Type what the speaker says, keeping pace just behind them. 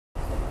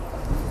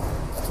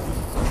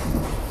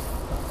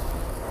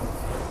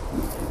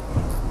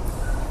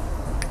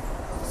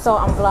So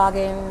I'm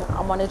vlogging.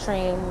 I'm on the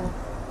train.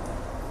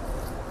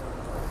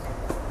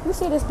 You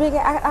see this big,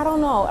 I don't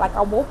know. Like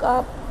I woke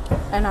up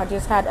and I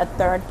just had a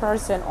third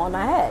person on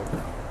my head.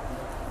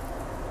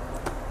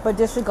 But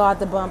disregard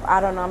the bump.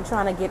 I don't know. I'm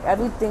trying to get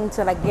everything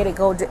to like get it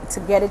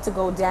to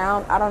go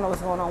down. I don't know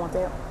what's going on with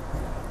it.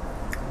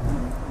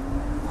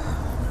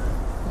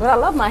 But I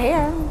love my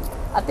hair.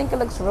 I think it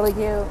looks really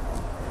cute.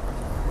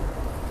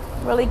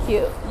 Really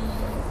cute.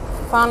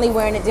 Finally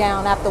wearing it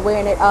down after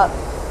wearing it up.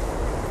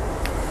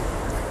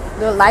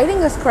 The lighting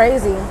is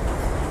crazy.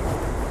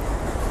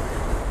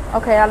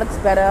 Okay, that looks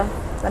better.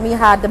 Let me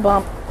hide the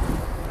bump.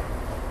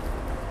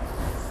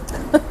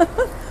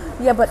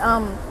 Yeah, but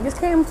just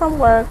came from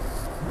work.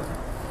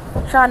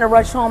 Trying to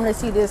rush home to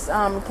see this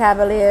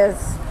Cavaliers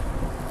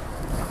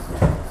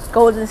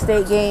Golden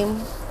State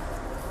game.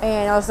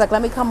 And I was like,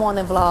 let me come on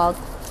and vlog.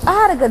 I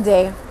had a good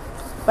day.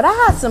 But I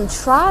had some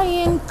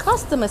trying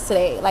customers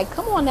today. Like,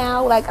 come on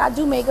now. Like, I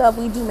do makeup.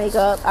 We do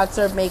makeup. I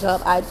serve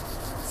makeup. I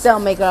sell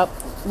makeup.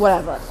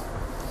 Whatever.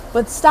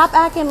 But stop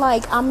acting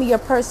like I'm your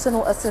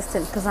personal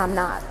assistant, because I'm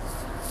not.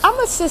 I'm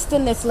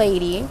assisting this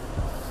lady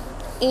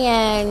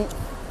and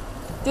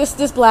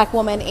this black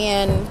woman,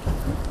 and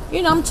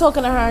you know, I'm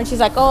talking to her and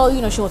she's like, oh,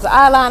 you know, she wants an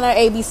eyeliner,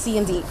 A, B, C,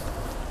 and D.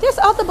 This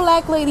other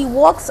black lady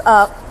walks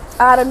up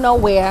out of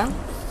nowhere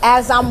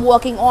as I'm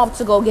walking off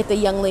to go get the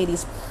young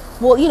lady's,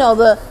 well, you know,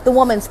 the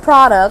woman's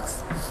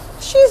products.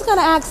 She's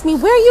gonna ask me,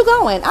 where are you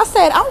going? I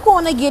said, I'm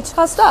going to get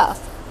her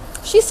stuff.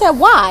 She said,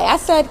 why? I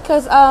said,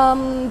 because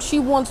she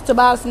wants to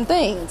buy some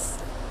things.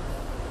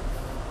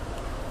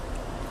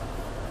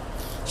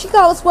 She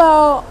goes,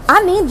 well,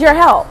 I need your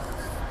help.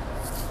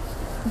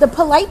 The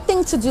polite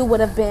thing to do would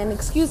have been,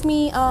 excuse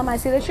me, I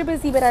see that you're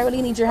busy, but I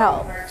really need your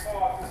help.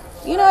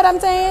 You know what I'm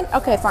saying?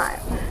 Okay, fine.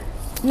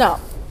 No.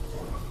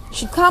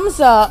 She comes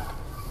up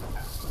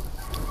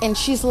and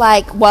she's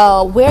like,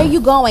 well, where are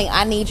you going?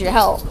 I need your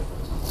help.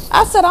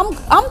 I said,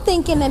 I'm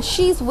thinking that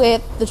she's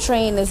with the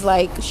train is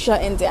like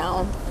shutting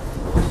down.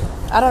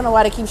 I don't know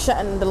why they keep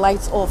shutting the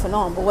lights off and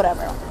on, but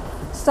whatever.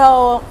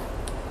 So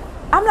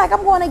I'm like,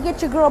 I'm going to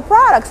get your girl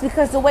products,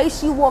 because the way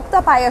she walked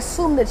up, I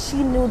assumed that she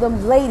knew the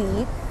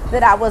lady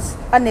that I was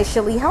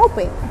initially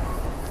helping.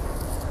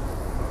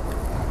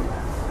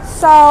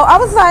 So I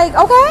was like,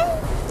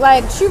 okay.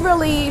 Like, she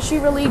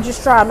really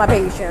just tried my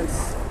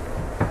patience.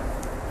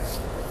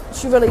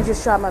 She really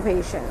just tried my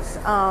patience.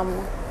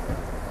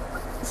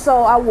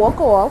 So I walk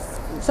off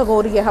to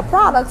go to get her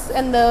products,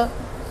 and the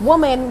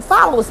woman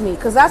follows me,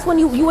 because that's when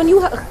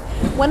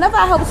whenever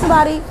I help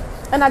somebody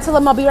and I tell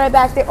them I'll be right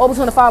back, they always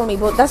want to follow me.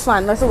 But that's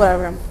fine, that's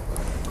whatever.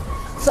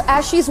 So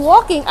as she's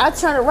walking, I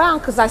turn around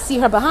because I see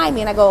her behind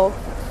me, and I go,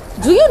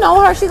 do you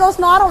know her? She goes,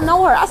 no, I don't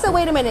know her. I said,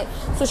 wait a minute.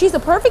 So she's a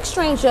perfect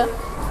stranger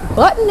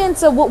butting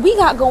into what we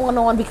got going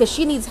on because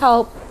she needs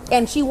help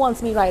and she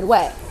wants me right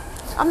away.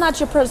 I'm not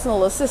your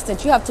personal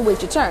assistant. You have to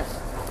wait your turn.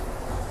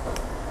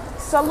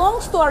 So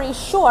long story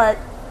short,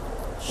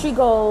 she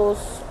goes,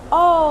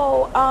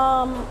 oh,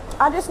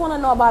 I just want to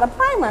know about a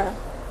primer.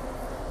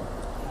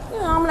 You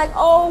know, I'm like,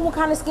 oh, what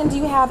kind of skin do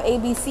you have? A,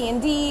 B, C,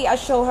 and D. I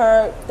show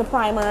her the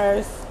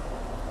primers.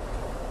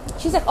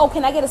 She's like, oh,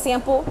 can I get a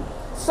sample?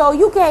 So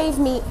you gave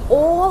me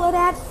all of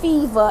that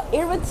fever,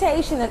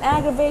 irritation, and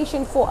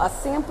aggravation for a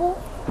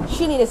sample?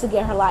 She needed to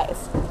get her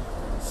life.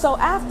 So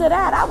after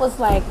that, I was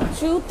like,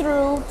 2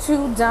 through,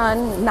 2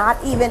 done,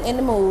 not even in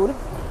the mood.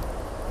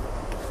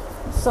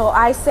 So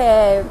I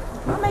said,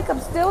 my makeup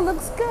still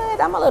looks good.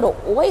 I'm a little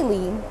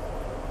oily,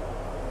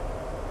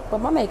 but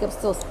my makeup's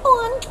still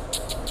on.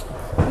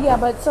 Yeah,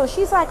 but so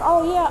she's like,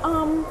 oh yeah,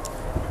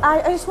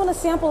 I just want a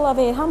sample of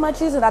it. How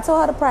much is it? I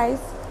told her the price.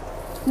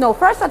 No,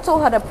 first I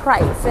told her the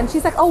price, and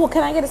she's like, oh, well,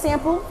 can I get a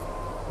sample?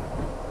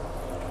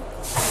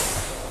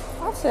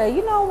 I said,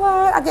 you know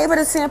what? I gave her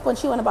the sample, and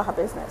she went about her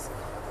business.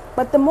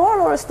 But the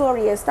moral of the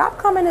story is, stop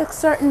coming to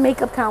certain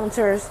makeup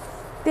counters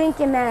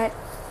thinking that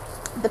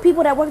the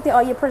people that work there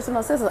are your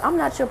personal assistant. I'm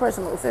not your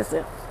personal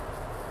assistant.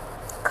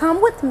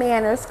 Come with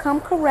manners, come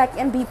correct,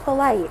 and be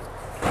polite.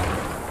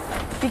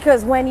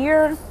 Because when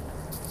you're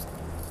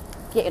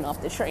getting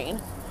off the train,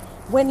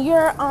 when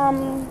you're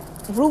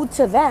rude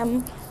to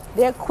them,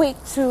 they're quick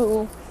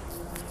to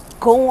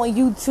go on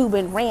YouTube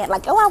and rant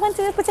like, oh, I went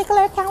to this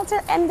particular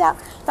counter and the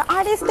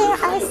artist there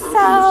are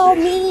so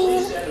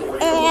mean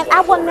and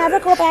I will never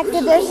go back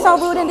there. They're so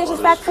rude and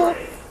disrespectful.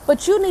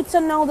 But you need to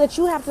know that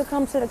you have to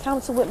come to the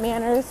counter with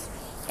manners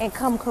and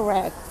come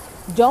correct.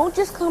 Don't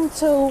just come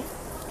to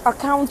a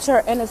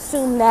counter and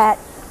assume that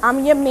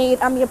I'm your maid,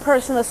 I'm your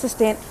personal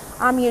assistant,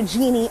 I'm your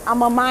genie,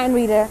 I'm a mind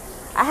reader,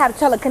 I have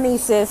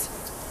telekinesis,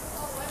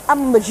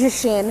 I'm a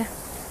magician,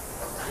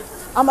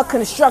 I'm a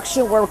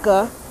construction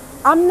worker.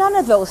 I'm none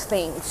of those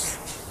things.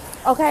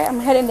 Okay, I'm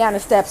heading down the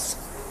steps.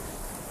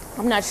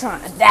 I'm not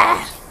trying to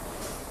die.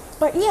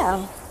 But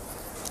yeah,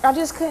 I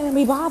just couldn't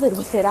be bothered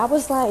with it. I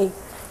was like,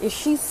 is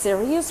she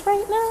serious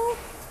right now?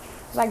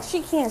 Like,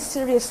 she can't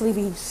seriously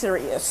be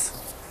serious.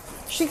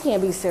 She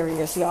can't be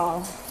serious,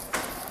 y'all.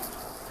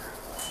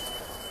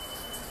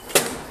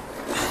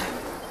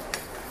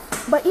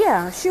 But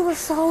yeah, she was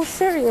so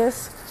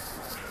serious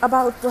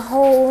about the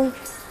whole,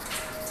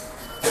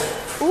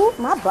 ooh,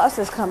 my bus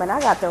is coming. I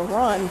got to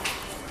run.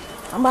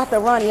 I'm about to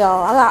run,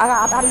 y'all.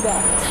 I'll be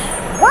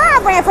back. Why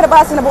I ran for the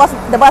bus and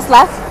the bus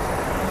left?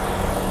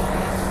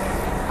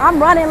 I'm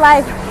running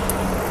like,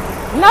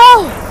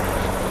 no,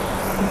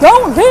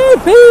 don't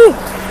leave me.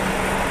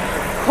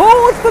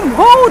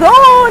 Hold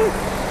on.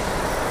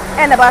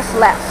 And the bus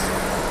left.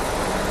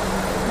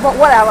 But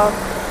whatever.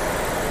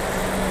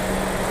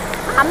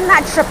 I'm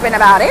not tripping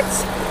about it.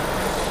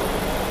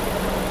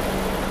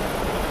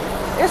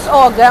 It's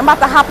all good. I'm about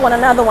to hop on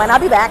another one. I'll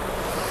be back.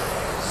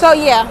 So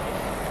yeah.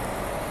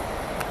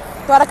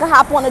 Thought I could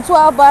hop on the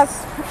 12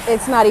 bus.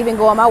 It's not even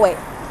going my way.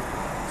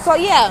 So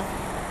yeah.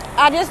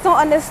 I just don't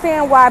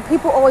understand why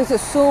people always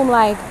assume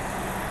like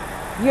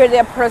you're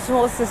their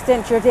personal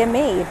assistant, you're their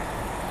maid.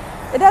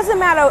 It doesn't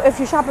matter if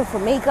you're shopping for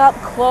makeup,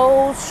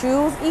 clothes,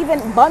 shoes, even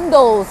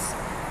bundles.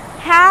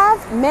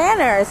 Have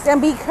manners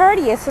and be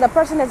courteous to the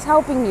person that's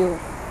helping you.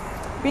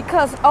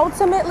 Because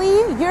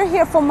ultimately, you're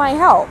here for my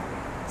help.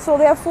 So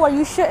therefore,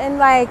 you shouldn't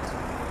like,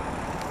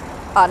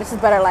 oh, this is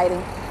better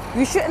lighting.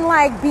 You shouldn't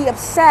like be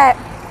upset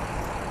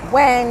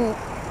when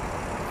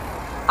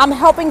I'm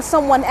helping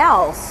someone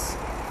else.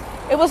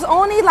 It was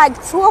only like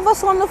 2 of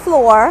us on the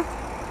floor.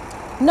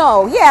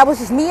 No, yeah, it was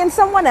just me and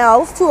someone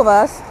else, 2 of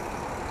us.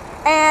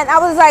 And I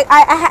was like,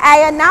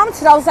 I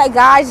announced it. I was like,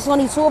 guys, there's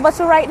only 2 of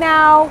us right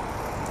now.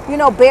 You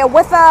know, bear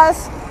with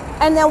us.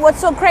 And then what's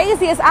so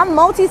crazy is I'm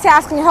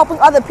multitasking and helping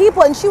other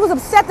people. And she was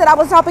upset that I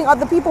was helping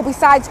other people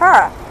besides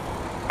her.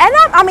 And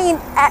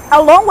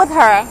along with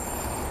her.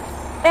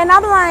 And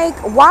I'm like,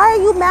 why are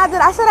you mad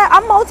that I said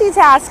I'm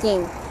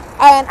multitasking?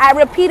 And I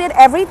repeated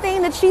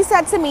everything that she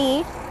said to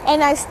me.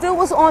 And I still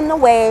was on the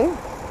way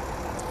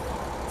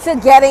to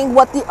getting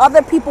what the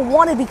other people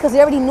wanted because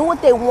they already knew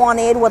what they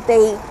wanted, what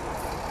they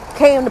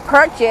came to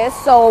purchase.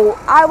 So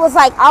I was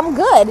like, I'm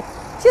good.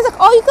 She's like,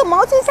 oh, you can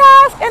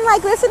multitask and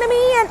like listen to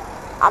me. And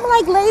I'm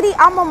like, lady,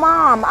 I'm a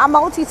mom. I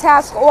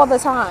multitask all the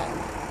time.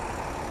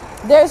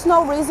 There's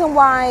no reason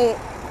why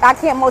I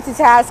can't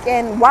multitask.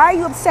 And why are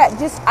you upset?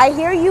 Just, I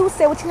hear you.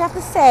 Say what you have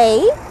to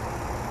say.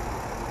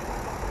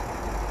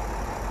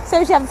 Say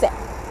what you have to say.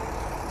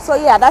 So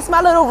yeah, that's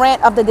my little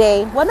rant of the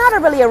day. Well, not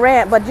really a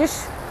rant, but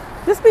just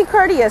be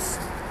courteous.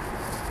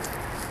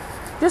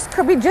 Just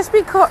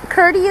be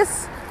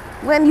courteous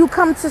when you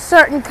come to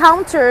certain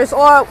counters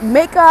or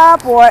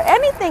makeup or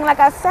anything. Like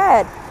I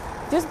said,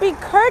 just be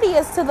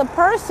courteous to the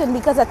person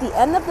because at the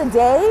end of the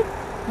day,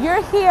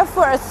 you're here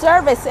for a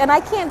service and I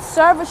can't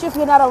service you if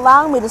you're not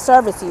allowing me to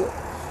service you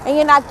and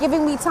you're not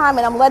giving me time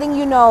and I'm letting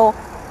you know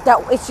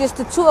that it's just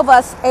the 2 of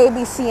us, A,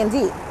 B, C, and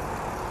D.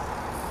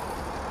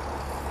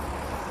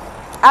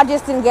 I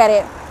just didn't get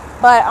it,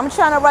 but I'm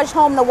trying to rush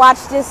home to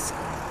watch this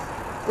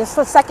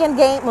second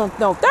game,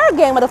 no, 3rd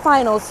game of the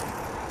finals.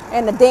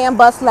 And the damn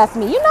bus left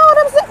me. You know what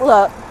I'm saying?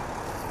 Look,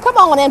 come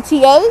on,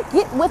 MTA,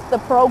 get with the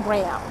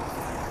program.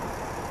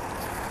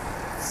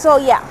 So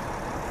yeah,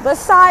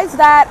 besides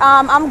that,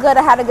 I'm good.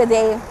 I had a good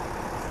day,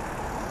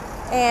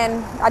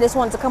 and I just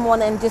wanted to come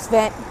on and just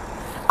vent.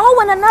 Oh,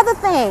 and another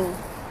thing.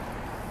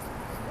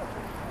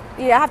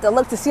 Yeah, I have to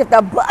look to see if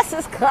the bus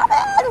is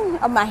coming.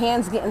 My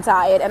hand's getting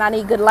tired, and I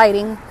need good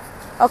lighting.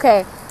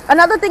 Okay.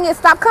 Another thing is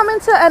stop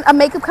coming to a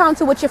makeup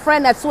counter with your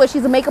friend that swears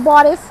she's a makeup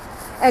artist,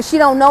 and she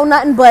don't know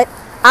nothing but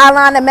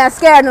eyeliner,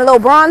 mascara, and a little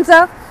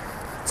bronzer,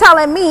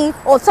 telling me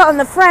or telling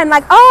a friend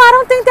like, oh, I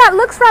don't think that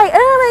looks right.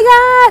 Oh my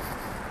God.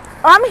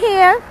 I'm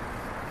here.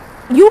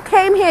 You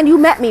came here and you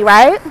met me,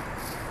 right?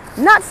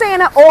 Not saying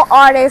that all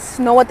artists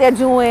know what they're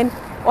doing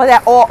or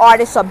that all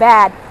artists are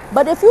bad.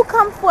 But if you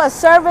come for a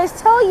service,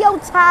 tell your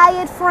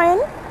tired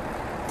friend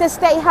to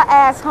stay her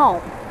ass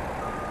home.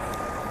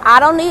 I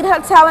don't need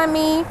her telling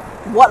me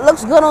what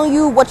looks good on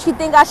you, what she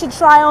think I should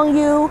try on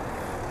you.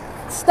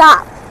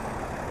 Stop.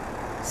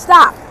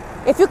 Stop.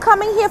 If you're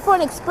coming here for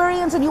an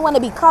experience and you want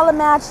to be color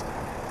matched,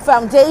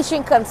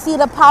 foundation,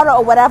 concealer, powder,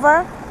 or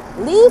whatever,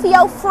 leave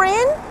your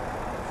friend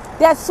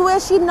that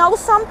swears she knows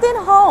something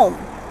home.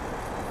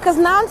 Because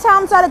 9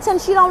 times out of 10,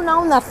 she don't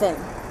know nothing.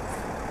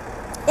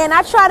 And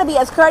I try to be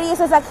as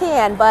courteous as I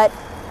can, but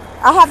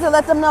I have to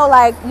let them know,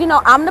 like, you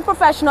know, I'm the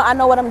professional. I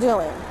know what I'm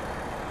doing.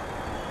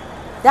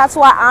 That's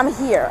why I'm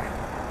here.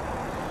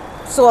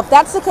 So if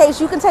that's the case,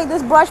 you can take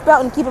this brush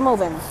belt and keep it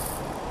moving.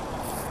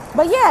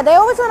 But yeah, they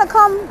always want to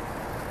come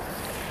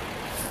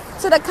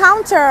to the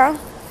counter.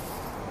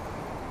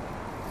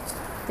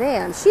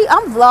 Damn,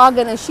 I'm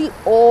vlogging and she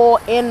all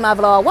in my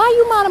vlog. Why are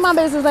you minding my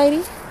business,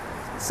 lady?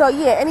 So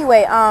yeah,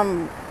 anyway,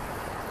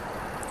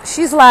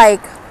 she's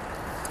like,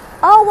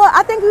 oh, well,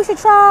 I think you should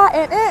try.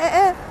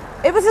 And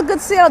it was a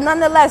good sale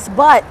nonetheless,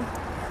 but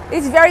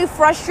it's very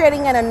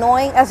frustrating and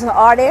annoying as an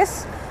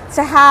artist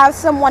to have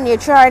someone you're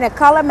trying to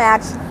color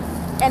match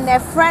and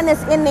their friend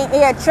is in the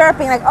ear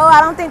chirping like, oh,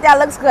 I don't think that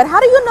looks good. How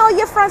do you know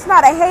your friend's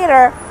not a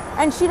hater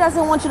and she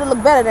doesn't want you to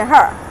look better than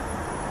her?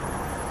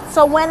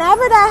 So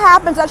whenever that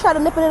happens, I try to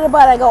nip it in the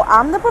bud. I go,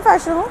 I'm the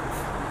professional.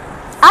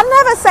 I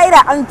never say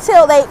that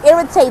until they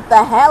irritate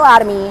the hell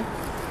out of me.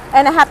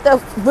 And I have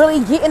to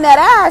really get in that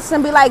ass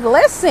and be like,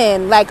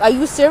 listen, like, are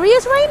you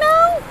serious right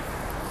now?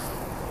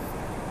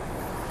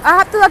 I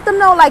have to let them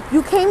know, like,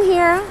 you came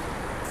here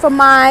for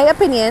my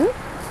opinion.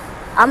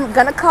 I'm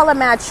gonna color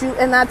match you,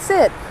 and that's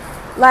it.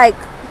 Like,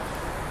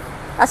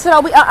 I said,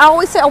 I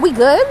always say, are we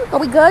good? Are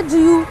we good? Do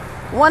you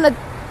want to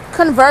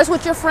converse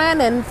with your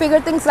friend and figure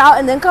things out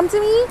and then come to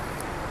me?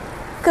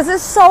 Because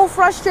it's so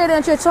frustrating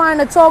that you're trying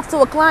to talk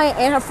to a client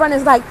and her friend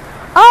is like,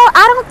 oh,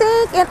 I don't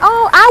think, and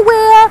oh, I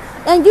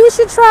will, and you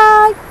should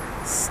try.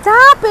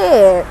 Stop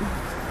it.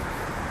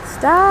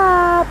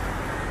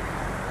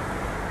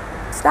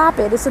 Stop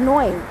it. It's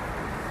annoying.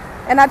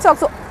 And I talk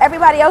to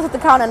everybody else at the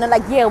counter, and they're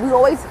like, yeah, we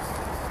always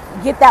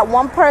get that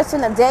one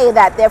person a day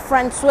that their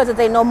friend swears that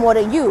they know more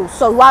than you.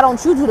 So why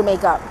don't you do the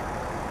makeup?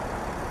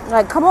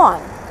 Like, come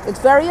on. It's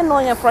very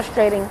annoying and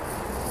frustrating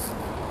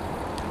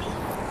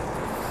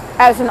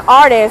as an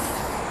artist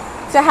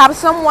to have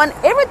someone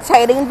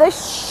irritating the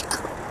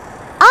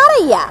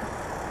out of ya.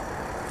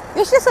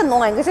 It's just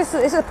annoying. It's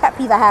a pet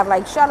peeve I have.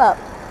 Like, shut up.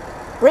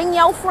 Bring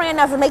your friend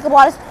as a makeup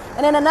artist.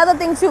 And then another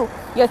thing too,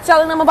 you're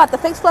telling them about the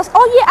Fix Plus.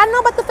 Oh yeah, I know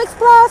about the Fix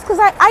Plus because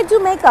I do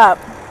makeup.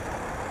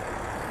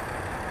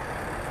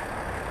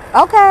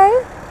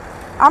 Okay.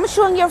 I'm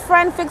showing your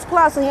friend Fix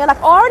Plus and you're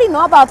like, oh, I already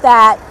know about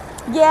that.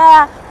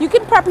 Yeah, you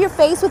can prep your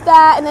face with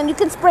that and then you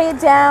can spray it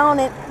down.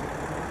 And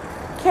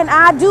can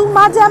I do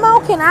my demo?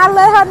 Can I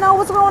let her know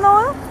what's going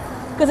on?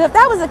 Because if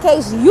that was the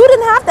case, you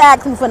didn't have to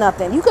ask me for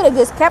nothing. You could have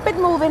just kept it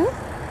moving,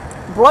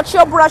 brought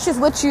your brushes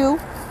with you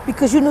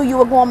because you knew you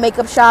were going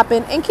makeup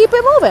shopping, and keep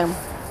it moving.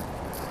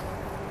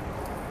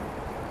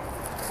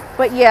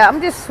 But yeah, I'm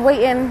just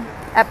waiting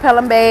at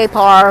Pelham Bay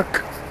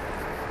Park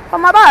for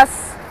my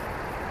bus.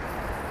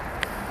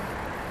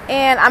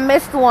 And I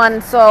missed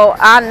one, so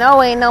I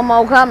know ain't no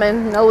more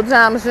coming no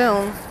time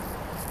soon.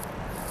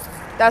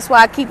 That's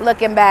why I keep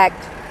looking back.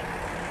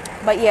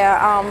 But yeah,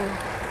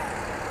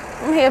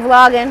 I'm here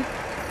vlogging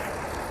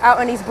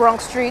out in these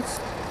Bronx streets.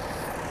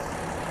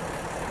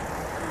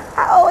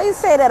 I always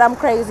say that I'm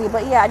crazy,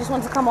 but yeah, I just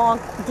wanted to come on,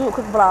 do a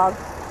quick vlog.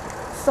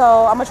 So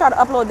I'm gonna try to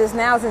upload this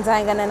now since I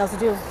ain't got nothing else to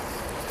do.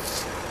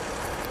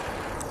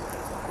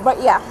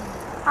 But yeah,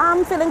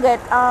 I'm feeling good.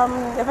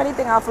 If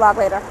anything, I'll vlog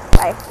later.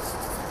 Bye.